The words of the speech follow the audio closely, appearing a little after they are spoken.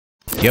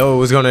Yo,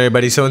 what's going on,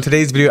 everybody? So in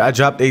today's video, I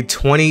dropped a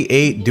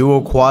 28 duo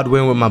quad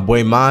win with my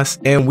boy Mas,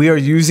 and we are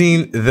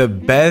using the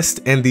best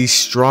and the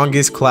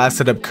strongest class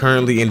setup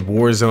currently in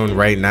Warzone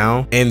right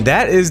now, and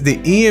that is the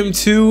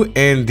EM2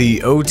 and the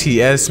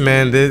OTS.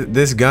 Man,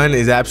 this gun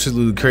is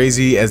absolutely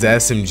crazy as a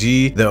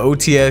SMG. The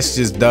OTS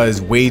just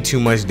does way too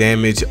much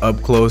damage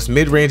up close.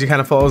 Mid-range, it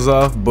kind of falls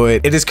off,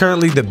 but it is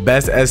currently the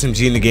best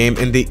SMG in the game,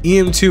 and the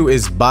EM2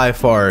 is by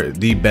far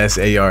the best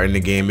AR in the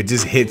game. It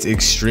just hits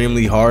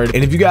extremely hard,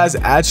 and if you guys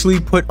actually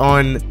put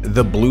on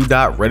the blue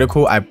dot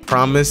reticle, I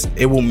promise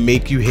it will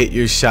make you hit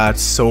your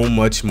shots so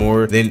much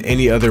more than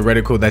any other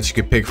reticle that you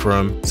could pick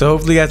from. So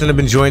hopefully you guys end up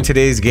enjoying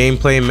today's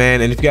gameplay,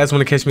 man. And if you guys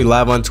want to catch me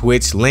live on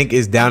Twitch, link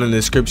is down in the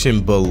description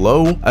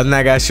below. Other than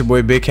that, guys, your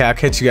boy Big Cat. I'll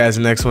catch you guys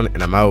in the next one,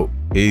 and I'm out.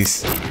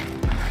 Peace.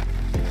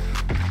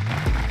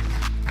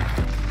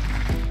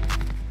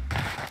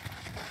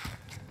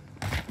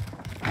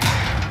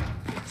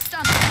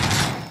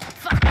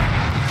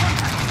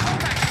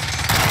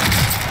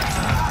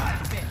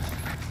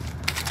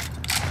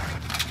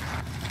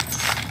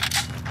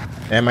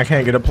 Damn, I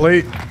can't get a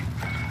plate.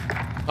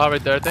 Oh,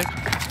 right there, I think.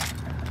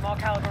 Small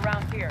caliber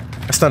round here.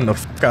 I stunned the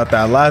fuck out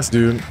that last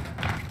dude.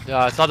 Yeah,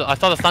 I saw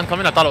the stun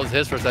coming. I thought it was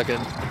his for a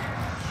second.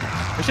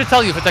 It should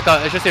tell you if it's like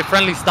it's just a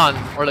friendly stun,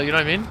 or like, you know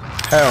what I mean?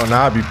 Hell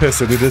nah, I'd be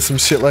pissed if they did some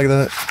shit like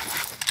that.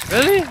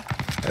 Really?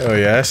 Oh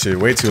yeah, that shit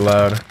way too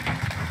loud.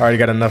 Already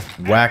got enough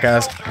whack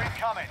ass.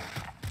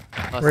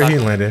 Where he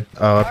landed?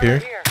 Oh, up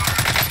here.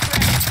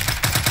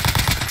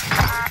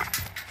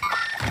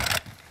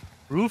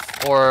 Roof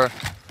or?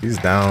 He's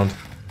down.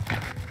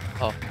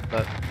 Oh,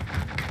 but.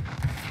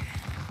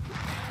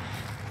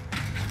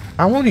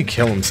 How won't he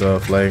kill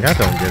himself? Like, I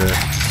don't get it.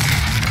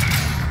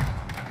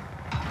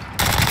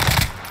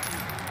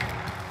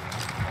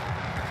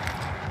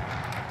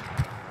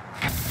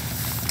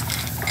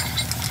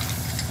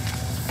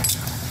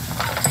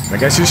 I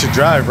guess you should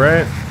drive,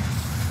 right?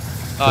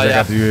 Oh, yeah. I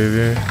got the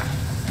UAV.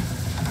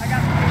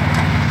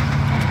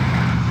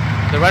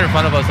 They're right in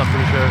front of us, I'm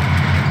pretty sure.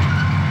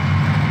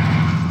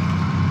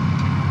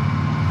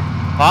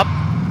 Pop?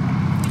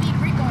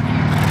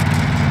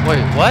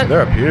 Wait, what?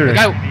 They're up here. The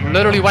guy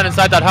literally went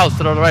inside that house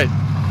to the right.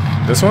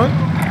 This one?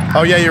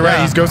 Oh yeah, you're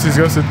right. He's ghosted. He's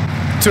ghosted.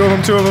 Two of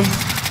them.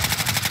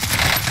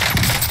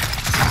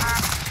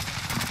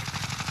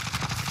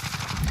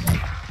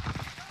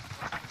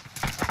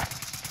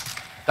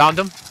 Downed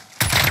him.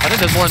 I think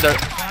there's more in there.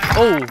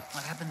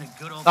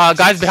 Oh.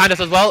 Guys behind us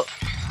as well.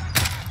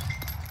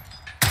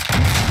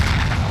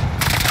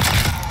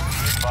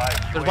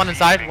 There's one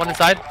inside.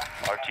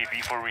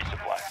 RTB for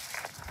resupply.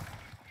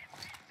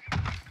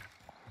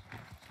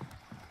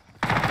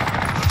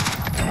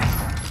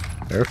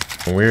 They're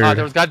weird.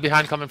 There was guys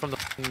behind coming from the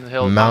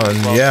hill.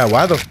 Mountain. Well. Yeah,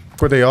 why the f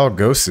were they all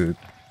ghosted?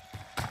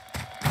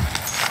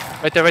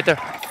 Right there.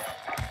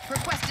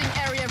 Requesting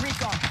area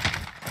recon.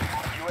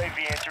 UAV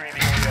entering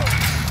the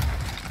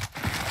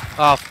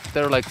AO.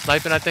 They're like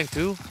sniping, I think,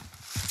 too.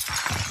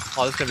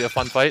 Oh, this is gonna be a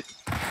fun fight.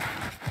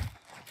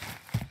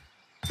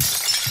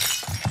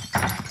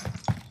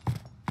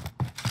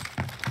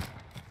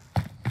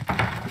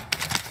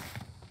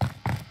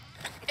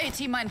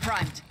 AT mine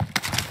primed.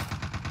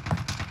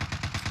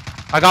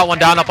 I got one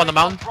down up on the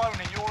mountain.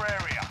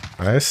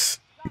 Nice.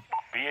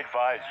 Be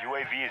advised,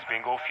 UAV is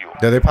bingo fuel.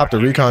 Yeah, they popped the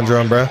recon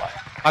drone, bro.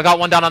 I got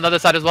one down on the other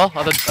side as well.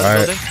 Other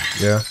building.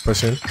 Yeah,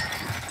 push in.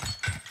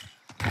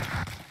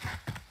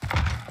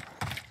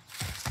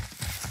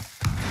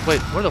 Wait,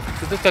 where the f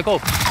did this guy go?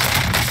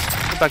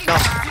 Get back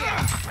down.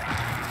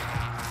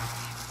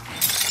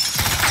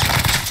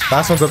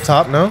 Last one's up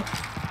top, no?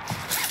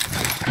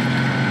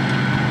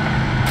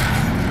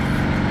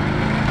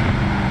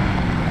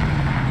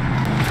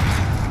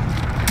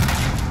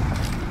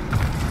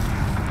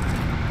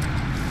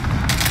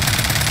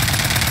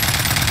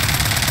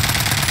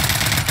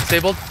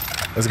 Disabled.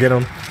 Let's get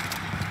him.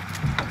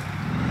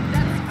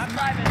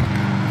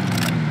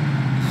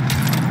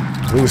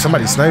 Ooh,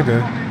 somebody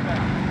sniping.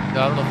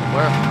 Yeah, I don't know from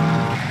where.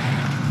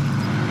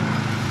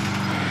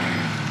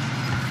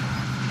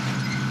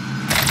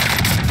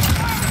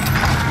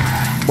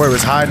 Boy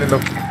was hiding in the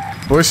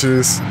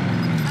bushes.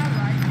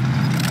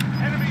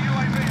 Enemy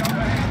UAV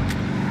overhead.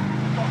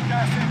 Got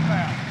gas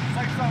inbound.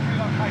 Safe zone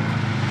relocated.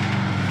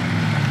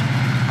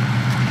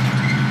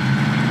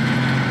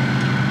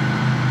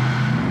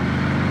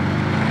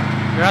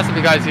 There has to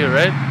be guys here,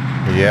 right?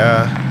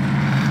 Yeah.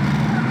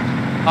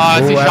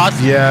 I see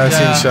shots. Yeah, I've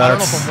seen shots. I don't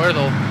know from where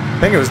though. I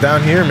think it was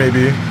down here,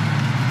 maybe.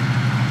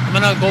 I'm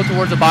gonna go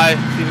towards the buy,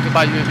 see if we can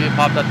buy UAV and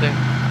pop that thing.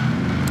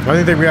 I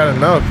don't think we got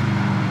enough.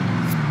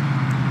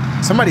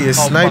 Somebody is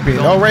sniping.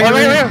 Fuck, oh, right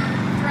here.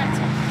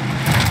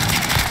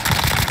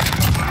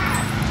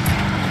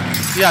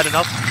 Yeah,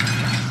 enough.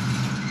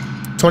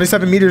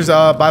 27 meters.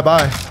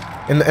 Bye.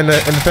 In the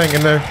thing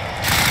in there.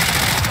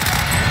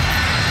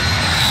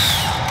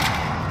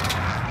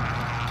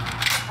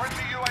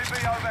 Friendly UAV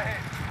overhead.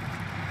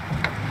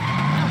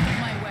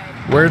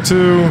 Where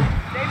to?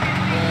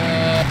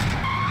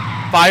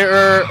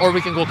 Fire, or we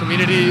can go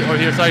community, or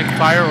here, sorry,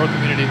 fire or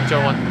community,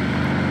 whichever one.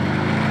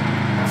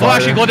 Oh,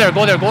 actually, go there.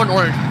 Go in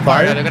orange.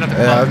 Fire? Yeah, they're gonna have to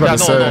come Yeah, I out. was about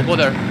to say. No, go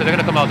there. They're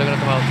gonna come out. They're gonna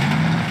come out.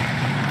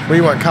 What do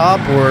you want, cop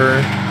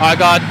or? I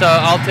got.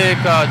 I'll take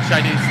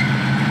Chinese.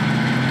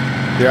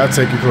 Yeah, I'll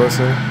take you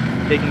closer.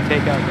 Taking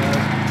takeout, guys.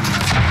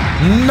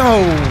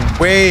 No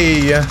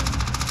way. Aiming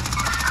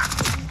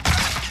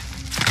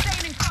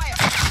fire.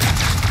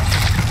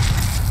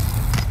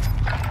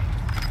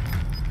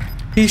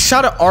 He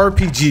shot an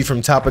RPG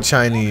from top of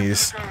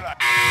Chinese. Time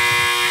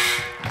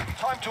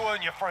to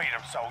earn your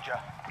freedom, soldier.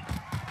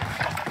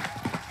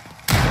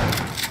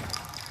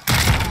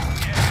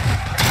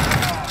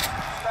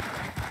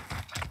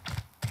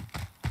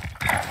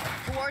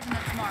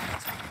 Coordinates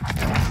marked.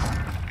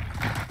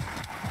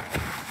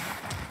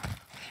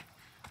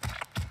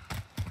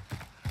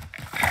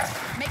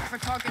 Make for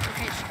target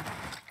location.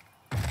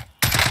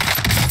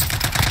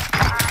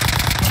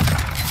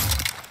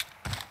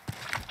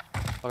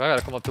 Okay, I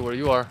gotta come up to where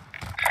you are.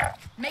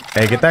 Make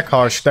Hey, get that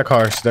car. Shoot that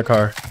car. Shoot that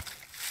car.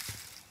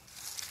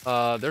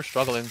 They're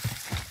struggling.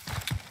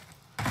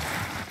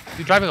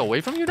 You driving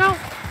away from you now?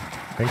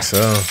 I think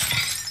so.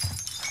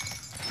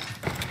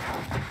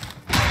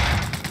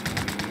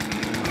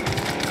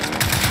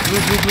 Blue.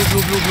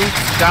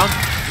 Down.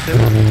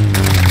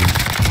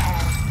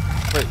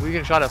 Wait, where you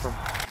getting shot at from? Be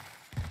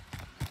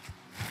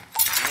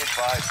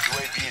advised,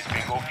 UAV is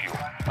bingo fuel.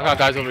 I got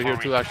guys over here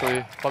too,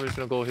 actually. Probably just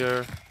gonna go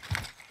here.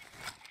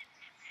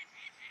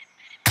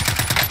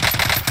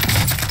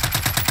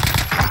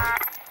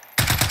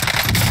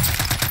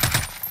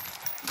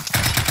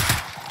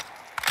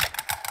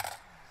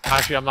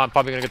 Actually, I'm not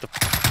probably gonna get the.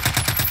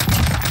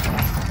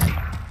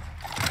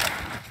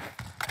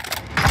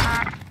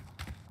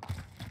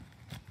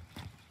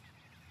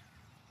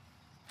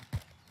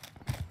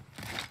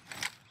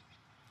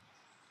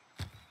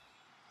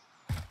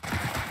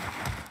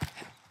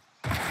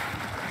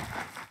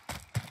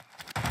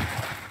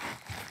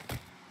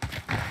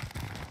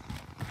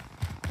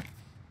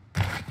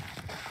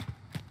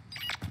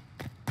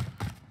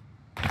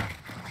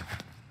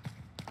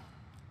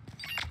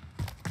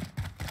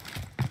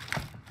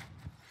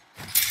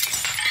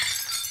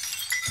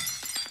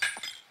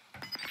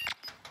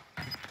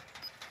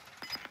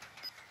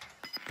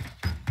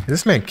 Is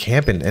this man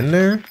camping in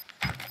there?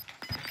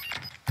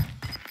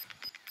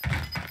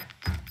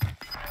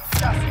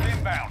 Gas is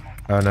inbound.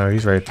 Oh no,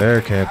 he's right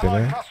there camping,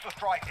 Allied man. cluster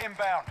strike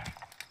inbound.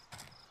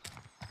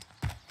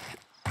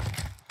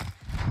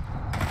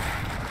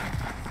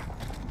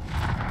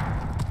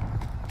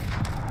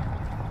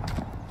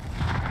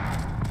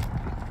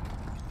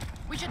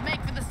 We should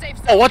make for the safe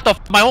zone. Oh, what the?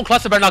 My own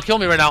cluster better not kill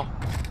me right now.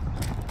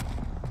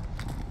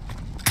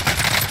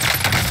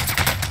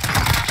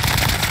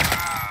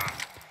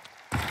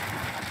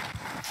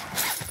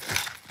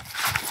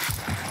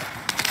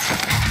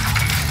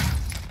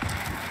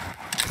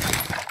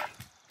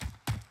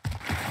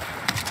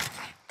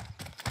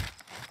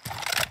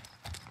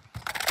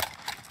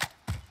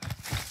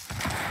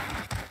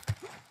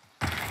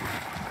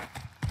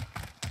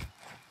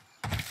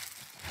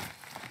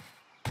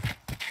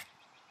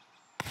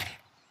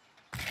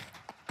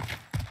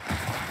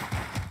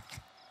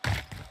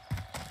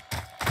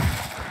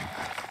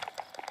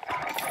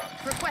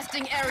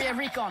 Requesting area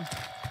recon.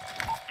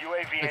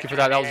 UAV Thank you for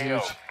that. That was entering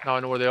huge. Now I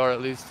know where they are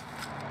at least.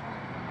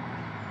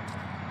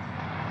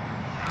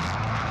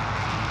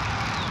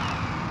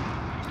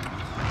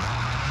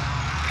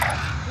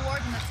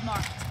 Coordinates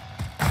marked.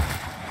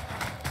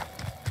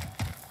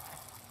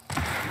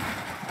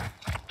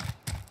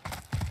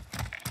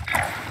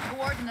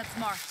 Coordinates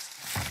marked.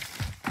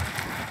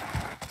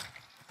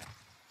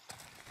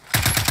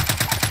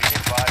 Be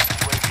advised,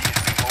 UAV is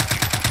bingo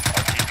fuel.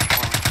 RTB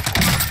for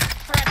resupply.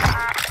 Threat.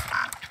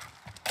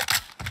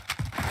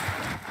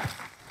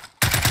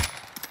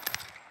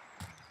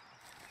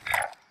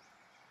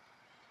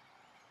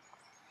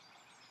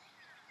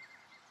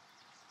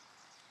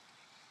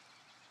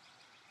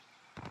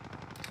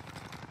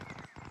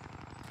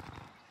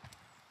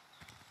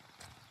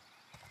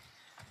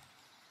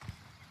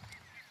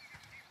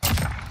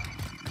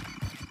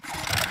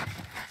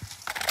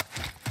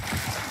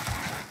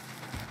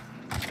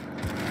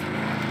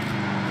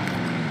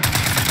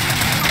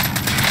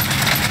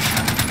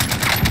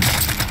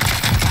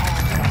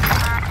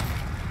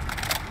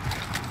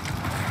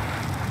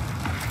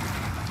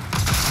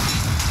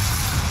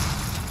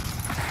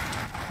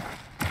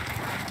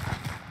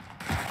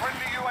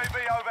 Friendly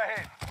UAV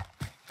overhead.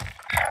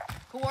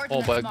 Oh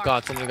Coordinates my marked.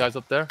 god, so many guys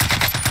up there.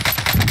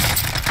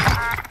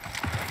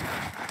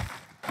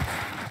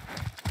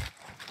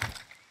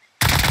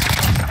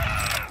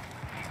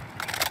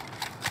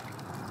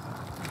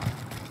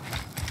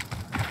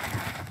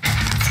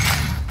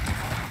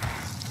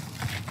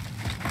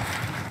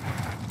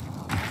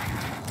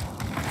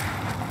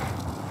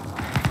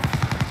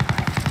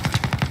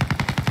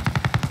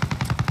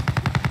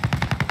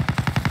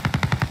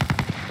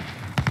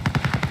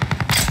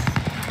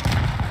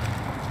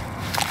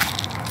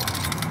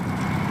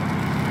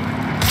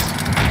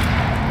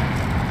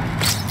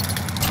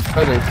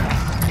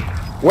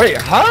 Wait,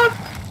 huh?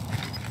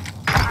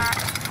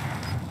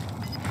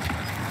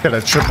 Got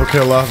a triple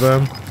kill off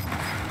them.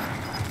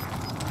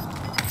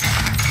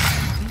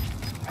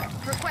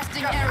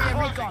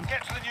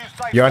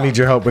 safe Yo, I zone. need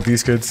your help with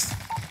these kids.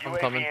 I'm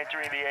coming.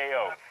 entering the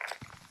AO.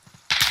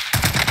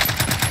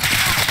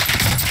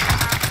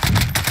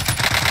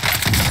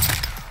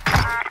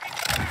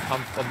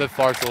 I'm a bit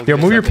far, so. Yo,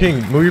 move your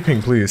ping. Move your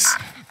ping, please.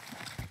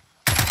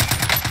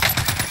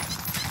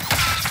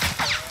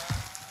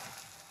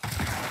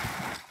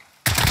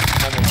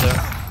 Almost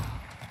there.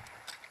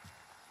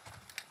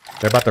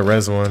 They're about to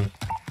res one.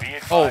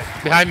 Oh,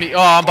 behind me. Oh,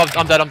 I'm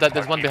dead. I'm dead.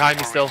 There's one behind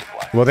me still.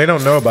 Well, they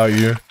don't know about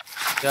you.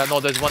 Yeah, no,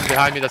 there's one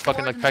behind me that's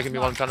fucking like pegging me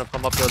while I'm trying to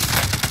come up to.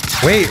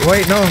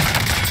 Wait, no.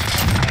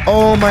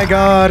 Oh my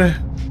god.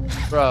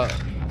 Bruh.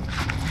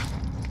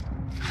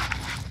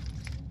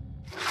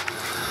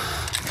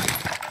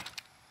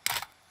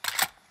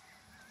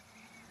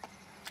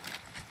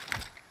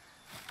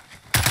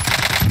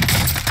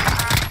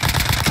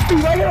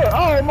 Right here.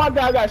 Oh my god,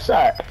 I got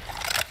shot.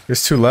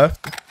 There's 2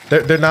 left.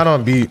 They're not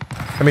on beat.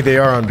 I mean, they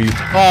are on beat.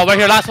 Oh, right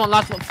here. Last one.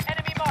 Enemy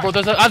Bro, marked.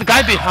 there's a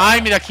guy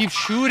behind me that keeps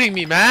shooting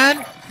me,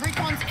 man.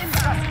 Recon's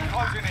inbound.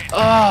 Closing in.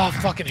 Oh, I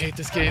fucking hate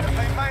this game.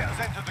 Teammate has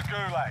entered the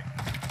gulag.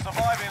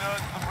 Surviving earns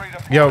them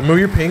redeployment. Yo, move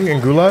your ping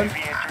and gulag.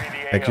 Entering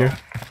the Thank AO. you.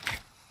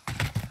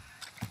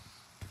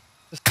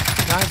 This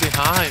guy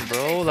behind,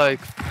 bro. Like,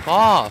 fuck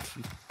off.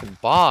 You fucking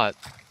bot.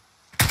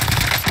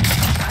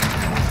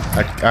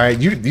 Alright,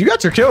 you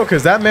got your kill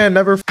because that man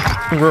never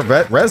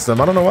res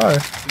them. I don't know why.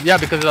 Yeah,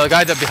 because the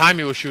guy that behind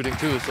me was shooting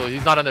too, so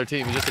he's not on their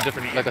team. He's just a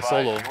different, like a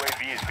solo.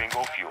 UAV is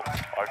bingo fuel.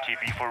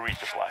 RTB for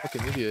resupply.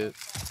 Fucking idiot.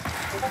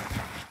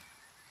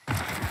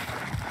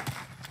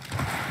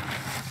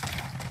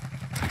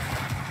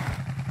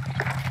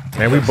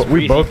 Man,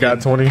 we both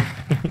got 20. Your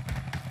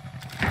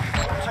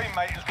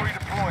teammate is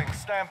redeploying.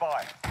 Stand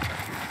by.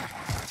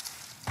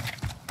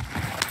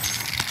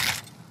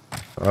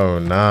 Oh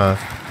nah.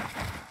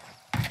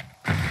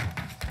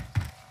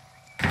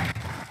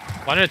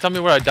 Why didn't it tell me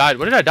where I died?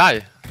 Where did I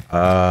die?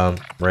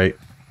 Right,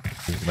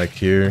 like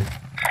here.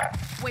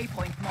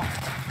 Waypoint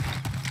marked.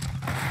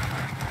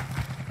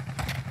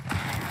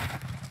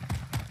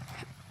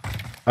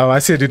 Oh, I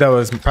see a dude that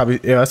was probably,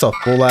 yeah, that's a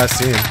full ass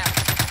team.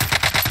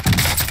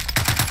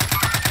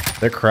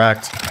 They're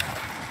cracked.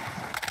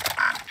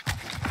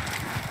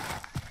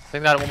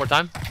 Think that one more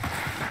time.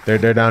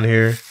 They're down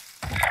here.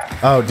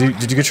 Oh,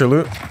 did you get your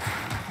loot?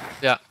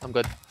 Yeah, I'm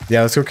good.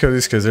 Yeah, let's go kill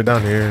these kids. They're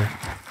down here.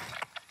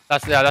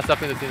 That's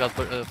definitely the team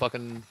that's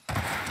fucking.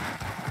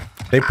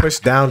 They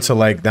pushed down to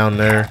like down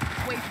there.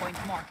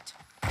 Waypoint marked.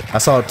 I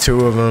saw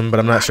 2 of them, but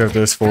I'm not sure if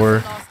there's 4.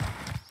 Lost.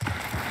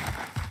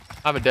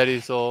 I have a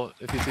Deddy, so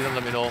if you see them,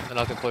 let me know, and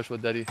I can push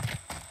with Deddy.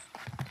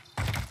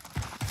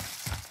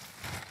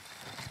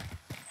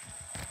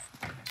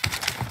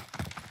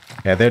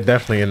 Yeah, they're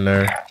definitely in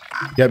there.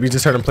 Yep, you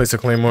just heard him place a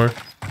claymore.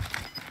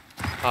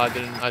 I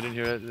didn't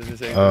hear it. It didn't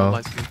say anything Oh. on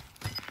my screen.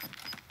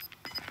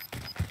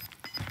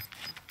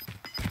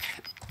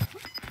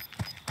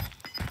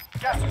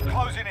 Gas is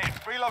closing in.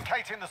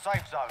 Relocating the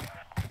safe zone.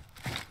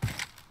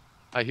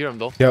 I hear him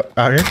though. Yep,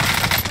 out here.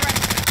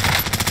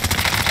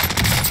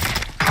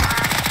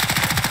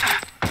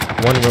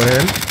 One going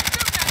in.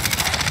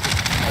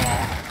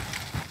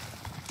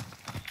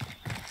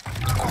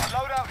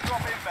 Loadout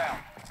drop inbound.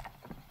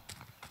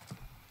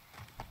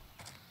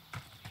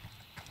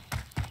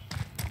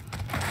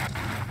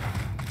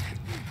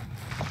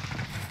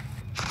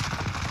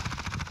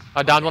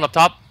 I downed one up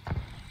top.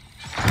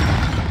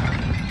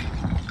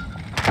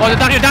 Oh, they're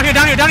down here.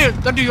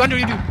 Under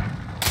you.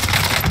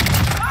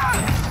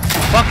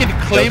 Fucking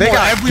Claymore They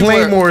got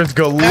everywhere. claymores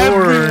galore.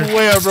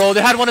 Everywhere, bro.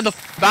 They had one in the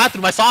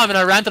bathroom. I saw him and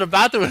I ran to the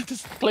bathroom and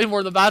just Claymore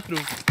in the bathroom.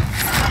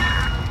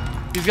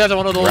 These guys are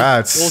one of those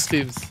Rats.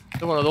 teams.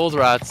 They're one of those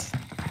rats.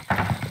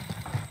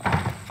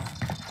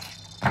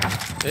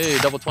 Hey,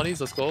 double 20s.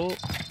 Let's go.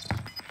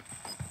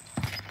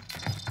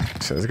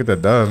 Shit, let's get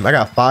that done. I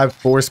got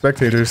 4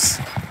 spectators.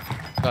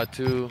 Got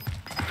 2.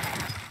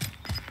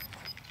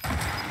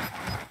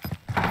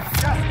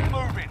 Gas is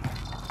moving.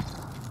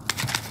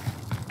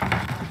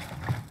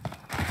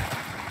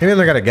 Maybe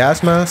they got a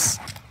gas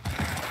mask.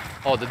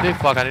 Oh, did they?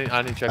 Fuck, I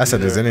didn't check. I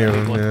said there's either. any of I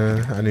need them. one.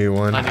 Yeah, I need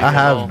one. I need I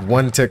have one.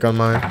 1 tick on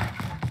mine.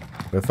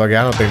 But fuck it,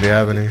 I don't think they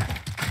have any.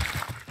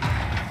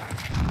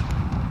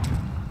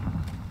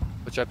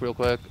 We'll check real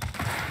quick.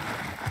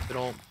 They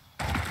don't.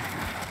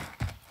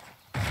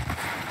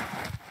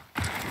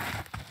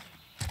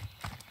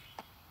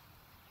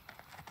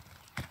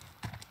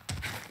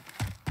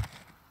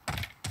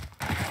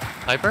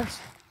 Snipers?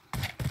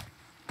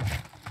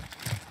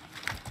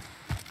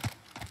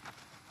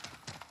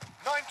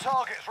 Nine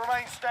targets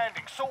remain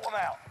standing. Sort them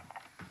out.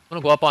 I'm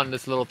gonna go up on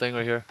this little thing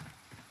right here.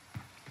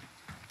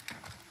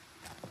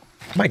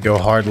 Might go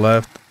hard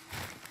left.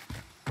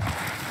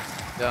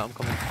 Yeah, I'm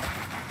coming.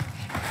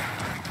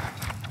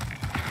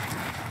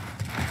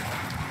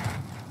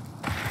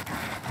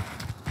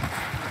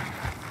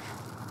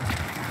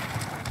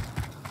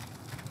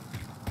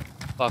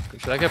 Fuck,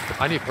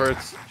 I need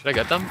perks. Should I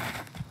get them?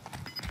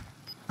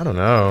 I don't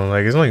know.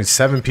 Like, there's only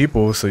 7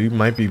 people, so you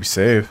might be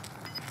safe.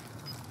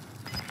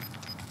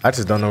 I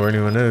just don't know where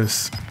anyone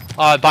is.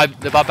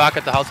 They bought back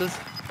at the houses.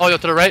 Oh, yo,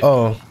 to the right.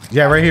 Oh,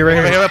 yeah, right here, right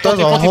here. Right here, That was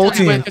a whole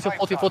team.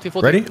 Full team.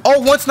 Ready? Oh,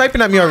 one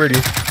sniping at me already.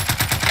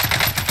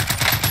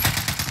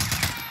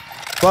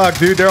 Fuck,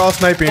 dude, they're all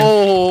sniping.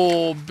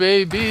 Oh,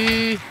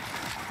 baby.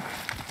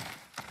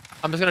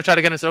 I'm just gonna try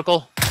to get in a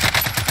circle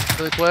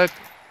really quick.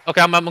 Okay,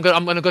 I'm good.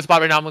 I'm in a good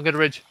spot right now. I'm in a good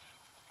ridge.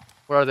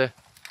 Where are they?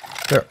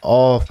 They're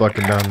all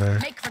fucking down there.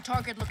 Make for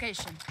target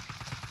location.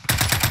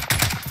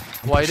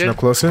 Whited. Up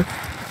closer.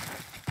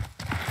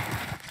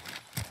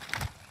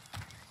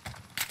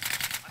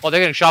 Oh, they're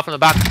getting shot from the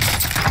back.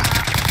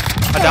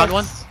 I downed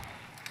one.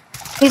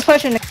 He's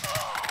pushing it.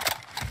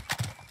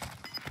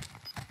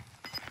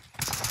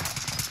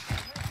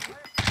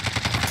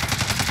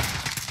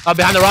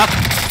 Behind the rock.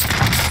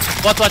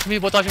 Both watching me.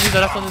 The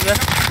left one is there.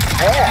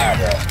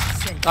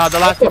 The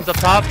last team's up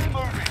top.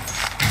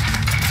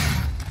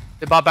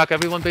 They bought back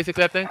everyone,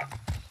 basically, I think.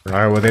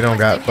 Alright, well, they don't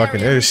got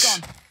fucking ish.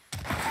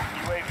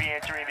 UAV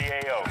entering the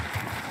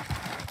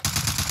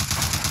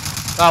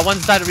AO. One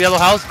inside the yellow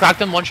house.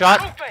 Cracked him. One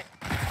shot.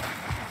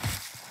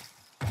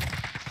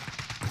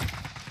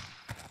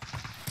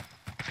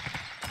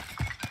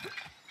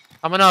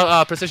 I'm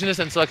gonna precision this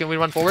and so we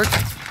run forward.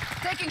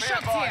 Taking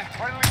shots here.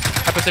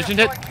 I precisioned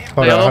it.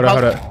 Hold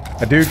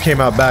up. A dude came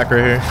out back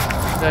right here.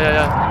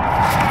 Yeah.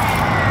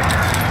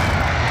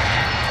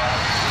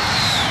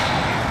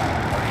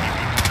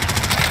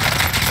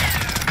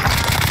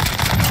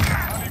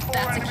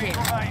 That's a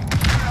kill.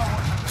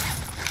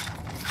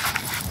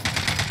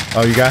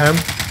 Oh, you got him?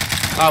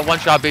 One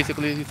shot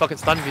basically. He fucking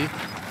stunned me.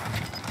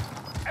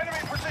 Enemy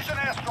precision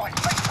airstrike.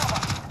 Take cover.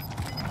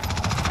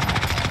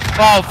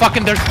 Oh,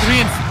 fucking, there's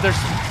three. There's.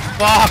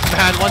 Fuck,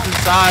 man. One's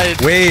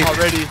inside. Wait.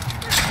 Already.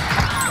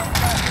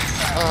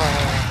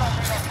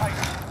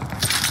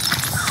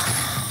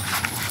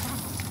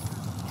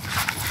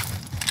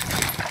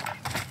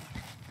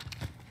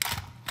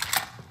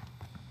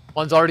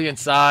 One's already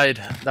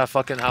inside that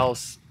fucking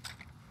house.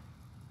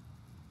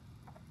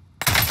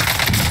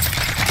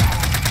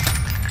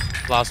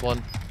 Last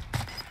one.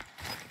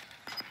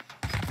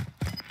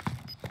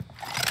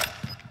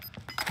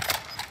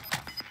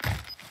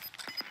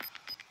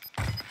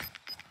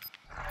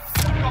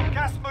 Got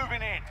gas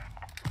moving in.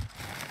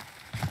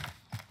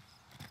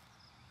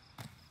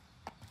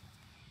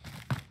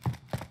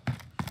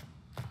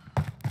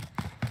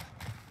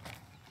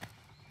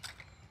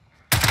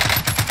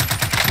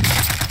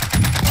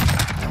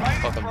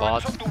 Fucking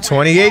bots.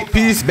 28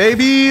 piece,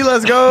 baby.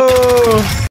 Let's go.